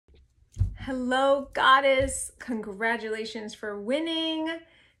Hello, goddess. Congratulations for winning.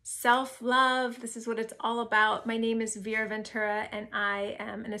 Self-love. This is what it's all about. My name is Vera Ventura, and I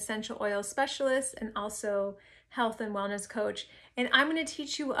am an essential oil specialist and also health and wellness coach. And I'm going to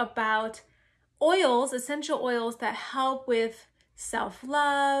teach you about oils, essential oils that help with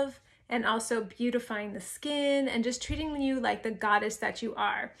self-love and also beautifying the skin and just treating you like the goddess that you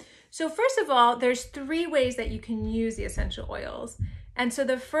are. So first of all, there's 3 ways that you can use the essential oils. And so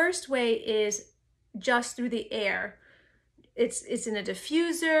the first way is just through the air. It's in a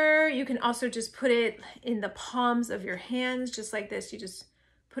diffuser. You can also just put it in the palms of your hands, just like this. You just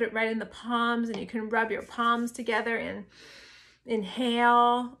put it right in the palms and you can rub your palms together and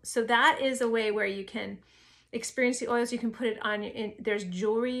inhale. So that is a way where you can experience the oils. You can put it on, there's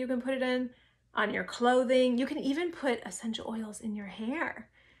jewelry you can put it in, on your clothing. You can even put essential oils in your hair.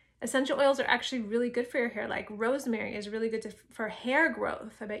 Essential oils are actually really good for your hair. Like rosemary is really good for hair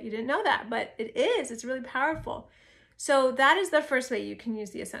growth. I bet you didn't know that, but it is. It's really powerful. So that is the first way you can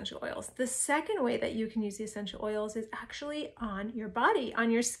use the essential oils. The second way that you can use the essential oils is actually on your body, on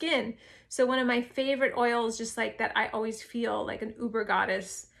your skin. So one of my favorite oils, just like that I always feel like an uber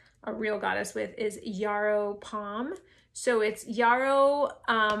goddess, a real goddess with, is yarrow palm. So it's yarrow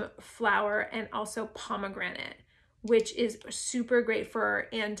flower and also pomegranate, which is super great for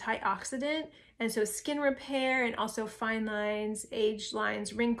antioxidant. And so skin repair and also fine lines, age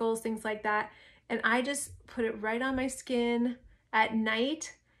lines, wrinkles, things like that. And I just put it right on my skin at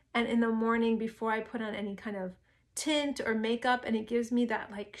night and in the morning before I put on any kind of tint or makeup, and it gives me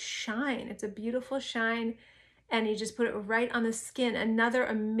that like shine. It's a beautiful shine, and you just put it right on the skin. Another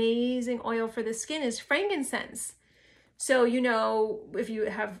amazing oil for the skin is frankincense. So, you know, if you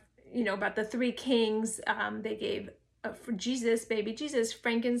have, you know, about the 3 kings, they gave for Jesus, baby Jesus,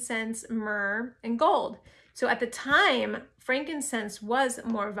 frankincense, myrrh, and gold. So at the time, frankincense was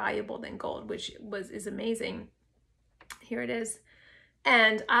more valuable than gold, which is amazing. Here it is.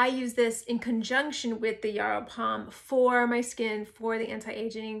 And I use this in conjunction with the yarrow palm for my skin, for the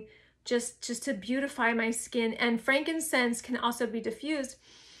anti-aging, just to beautify my skin. And frankincense can also be diffused.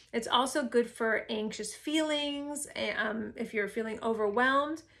 It's also good for anxious feelings. If you're feeling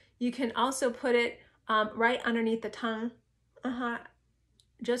overwhelmed, you can also put it right underneath the tongue,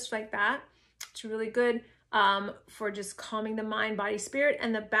 just like that. It's really good for just calming the mind, body, spirit,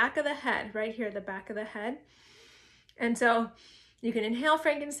 and the back of the head, right here, the back of the head. And so you can inhale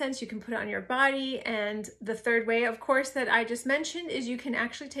frankincense, you can put it on your body. And the third way, of course, that I just mentioned is you can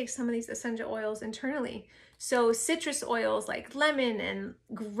actually take some of these essential oils internally. So citrus oils like lemon and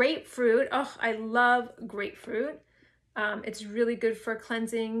grapefruit. Oh, I love grapefruit. It's really good for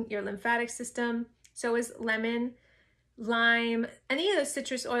cleansing your lymphatic system. So is lemon, lime, any of those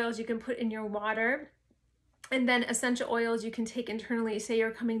citrus oils you can put in your water. And then essential oils you can take internally. Say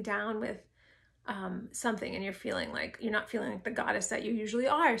you're coming down with something and you're feeling like you're not feeling like the goddess that you usually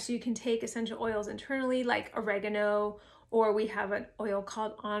are. So you can take essential oils internally like oregano, or we have an oil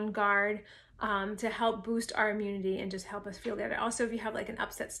called On Guard to help boost our immunity and just help us feel better. Also, if you have like an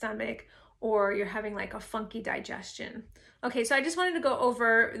upset stomach or you're having like a funky digestion. Okay, so I just wanted to go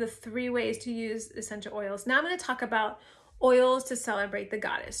over the 3 ways to use essential oils. Now I'm going to talk about oils to celebrate the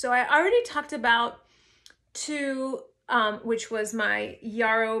goddess. So I already talked about 2, which was my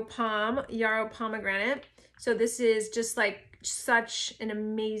yarrow pomegranate. So this is just like such an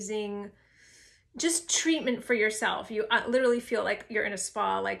amazing just treatment for yourself. You literally feel like you're in a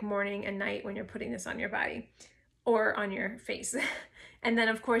spa, like morning and night when you're putting this on your body or on your face. And then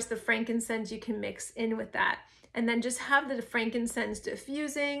of course the frankincense you can mix in with that. And then just have the frankincense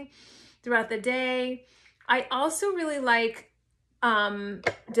diffusing throughout the day. I also really like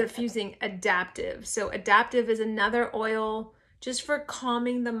diffusing adaptive. So adaptive is another oil just for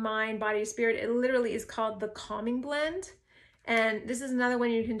calming the mind, body, spirit. It literally is called the Calming Blend. And this is another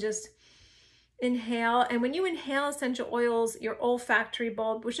one you can just inhale. And when you inhale essential oils, your olfactory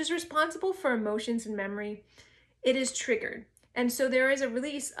bulb, which is responsible for emotions and memory, it is triggered. And so there is a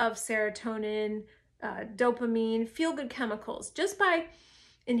release of serotonin, dopamine, feel-good chemicals just by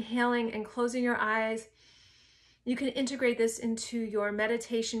inhaling and closing your eyes. You can integrate this into your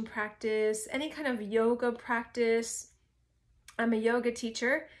meditation practice, any kind of yoga practice. I'm a yoga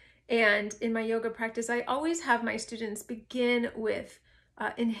teacher, and in my yoga practice, I always have my students begin with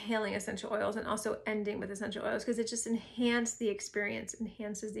inhaling essential oils and also ending with essential oils because it just enhances the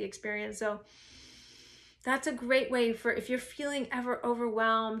experience. So that's a great way for if you're feeling ever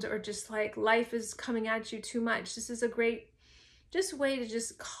overwhelmed or just like life is coming at you too much. This is a great way to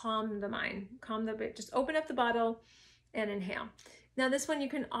just calm the mind, just open up the bottle and inhale. Now this one you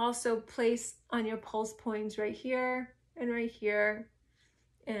can also place on your pulse points right here and right here.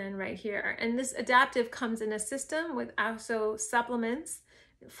 and right here. And this adaptive comes in a system with also supplements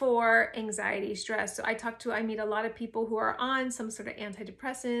for anxiety, stress. So I meet a lot of people who are on some sort of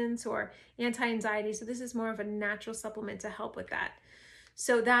antidepressants or anti-anxiety. So this is more of a natural supplement to help with that.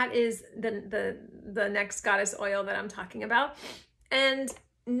 So that is the next goddess oil that I'm talking about. And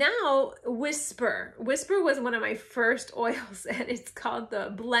now Whisper was one of my first oils, and it's called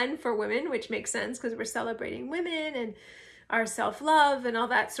the Blend for Women, which makes sense because we're celebrating women and our self-love and all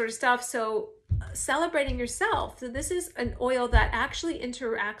that sort of stuff. So celebrating yourself. So this is an oil that actually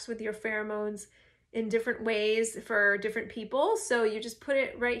interacts with your pheromones in different ways for different people. So you just put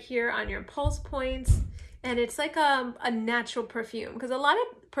it right here on your pulse points, and it's like a natural perfume, because a lot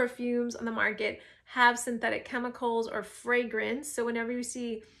of perfumes on the market have synthetic chemicals or fragrance. So whenever you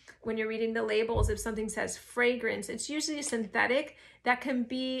see, when you're reading the labels, if something says fragrance, it's usually synthetic that can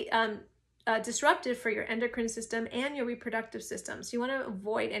be disruptive for your endocrine system and your reproductive system. So you want to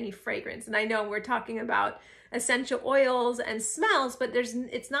avoid any fragrance. And I know we're talking about essential oils and smells, but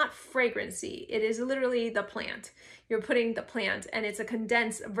it's not fragrancy. It is literally the plant. You're putting the plant, and it's a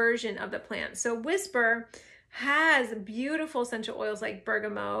condensed version of the plant. So Whisper has beautiful essential oils like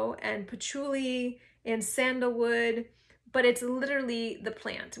bergamot and patchouli and sandalwood, but it's literally the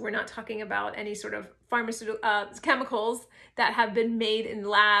plant. We're not talking about any sort of pharmaceutical chemicals that have been made in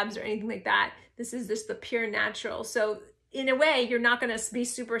labs or anything like that. This is just the pure natural. So in a way, you're not going to be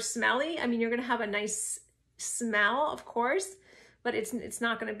super smelly. I mean, you're going to have a nice smell, of course, but it's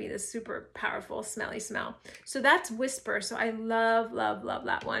not going to be the super powerful smelly smell. So that's Whisper. So I love, love, love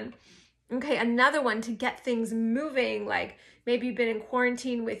that one. Okay, another one to get things moving, like maybe you've been in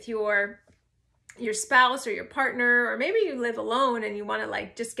quarantine with your spouse or your partner, or maybe you live alone and you want to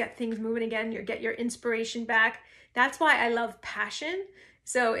like just get things moving again, get your inspiration back. That's why I love Passion.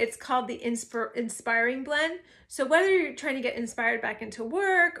 So it's called the Inspiring Blend. So whether you're trying to get inspired back into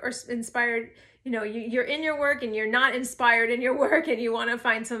work, or inspired, you're in your work and you're not inspired in your work and you want to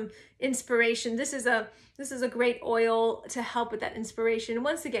find some inspiration, this is a great oil to help with that inspiration.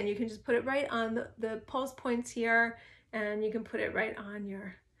 Once again, you can just put it right on the pulse points here, and you can put it right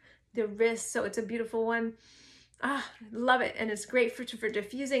on the wrist. So it's a beautiful one. Love it. And it's great for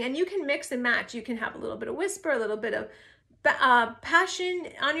diffusing, and you can mix and match. You can have a little bit of Whisper, a little bit of Passion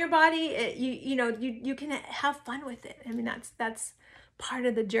on your body. You can have fun with it. I mean, that's part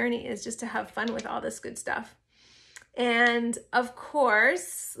of the journey, is just to have fun with all this good stuff. And of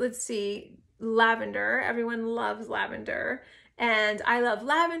course, let's see, lavender. Everyone loves lavender, and I love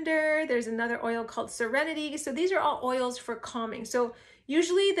lavender. There's another oil called Serenity. So these are all oils for calming. So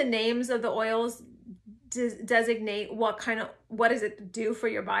usually the names of the oils designate what does it do for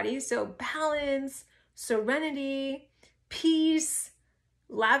your body. So balance, serenity, peace,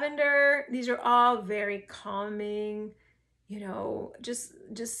 lavender, these are all very calming, just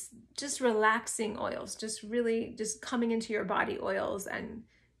relaxing oils, just really just coming into your body oils, and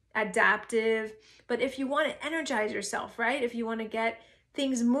adaptive. But if you want to energize yourself, right? If you want to get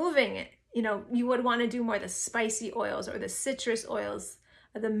things moving, you would want to do more of the spicy oils or the citrus oils,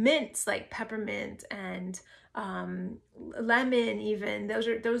 the mints like peppermint and lemon even.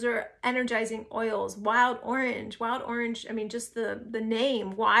 Those are energizing oils. Wild orange. I mean, just the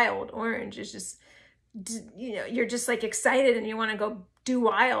name wild orange is just, you're just like excited and you want to go do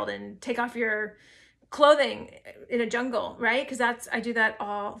wild and take off your clothing in a jungle, right? Because I do that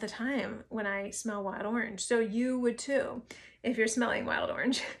all the time when I smell wild orange. So you would too if you're smelling wild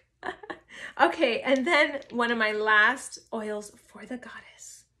orange. Okay, and then one of my last oils for the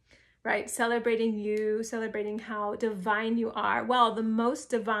goddess, right? Celebrating you, celebrating how divine you are. Well, the most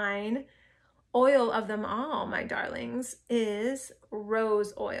divine oil of them all, my darlings, is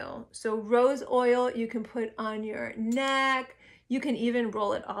rose oil. So rose oil you can put on your neck. You can even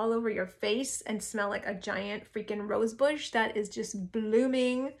roll it all over your face and smell like a giant freaking rose bush that is just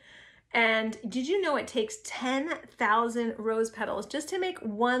blooming. And did you know it takes 10,000 rose petals just to make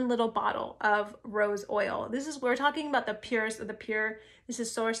one little bottle of rose oil? We're talking about the purest of the pure. This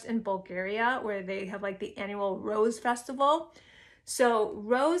is sourced in Bulgaria, where they have like the annual Rose Festival. So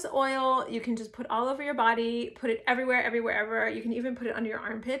rose oil, you can just put all over your body, put it everywhere. You can even put it under your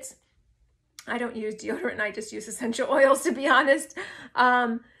armpits. I don't use deodorant, I just use essential oils, to be honest.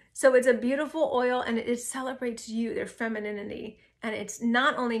 So it's a beautiful oil, and it celebrates you, their femininity. And it's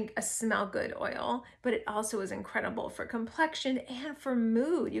not only a smell good oil, but it also is incredible for complexion and for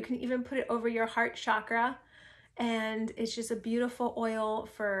mood. You can even put it over your heart chakra. And it's just a beautiful oil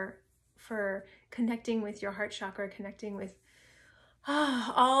for connecting with your heart chakra, connecting with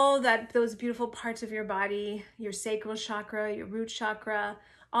those beautiful parts of your body, your sacral chakra, your root chakra.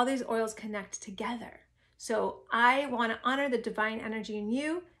 All these oils connect together. So I want to honor the divine energy in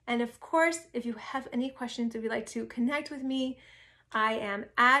you. And of course, if you have any questions, if you'd like to connect with me, I am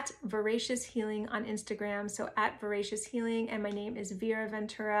at Voracious Healing on Instagram. So at Voracious Healing, and my name is Vera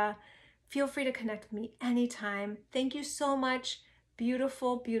Ventura. Feel free to connect with me anytime. Thank you so much.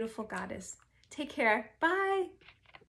 Beautiful, beautiful goddess. Take care. Bye.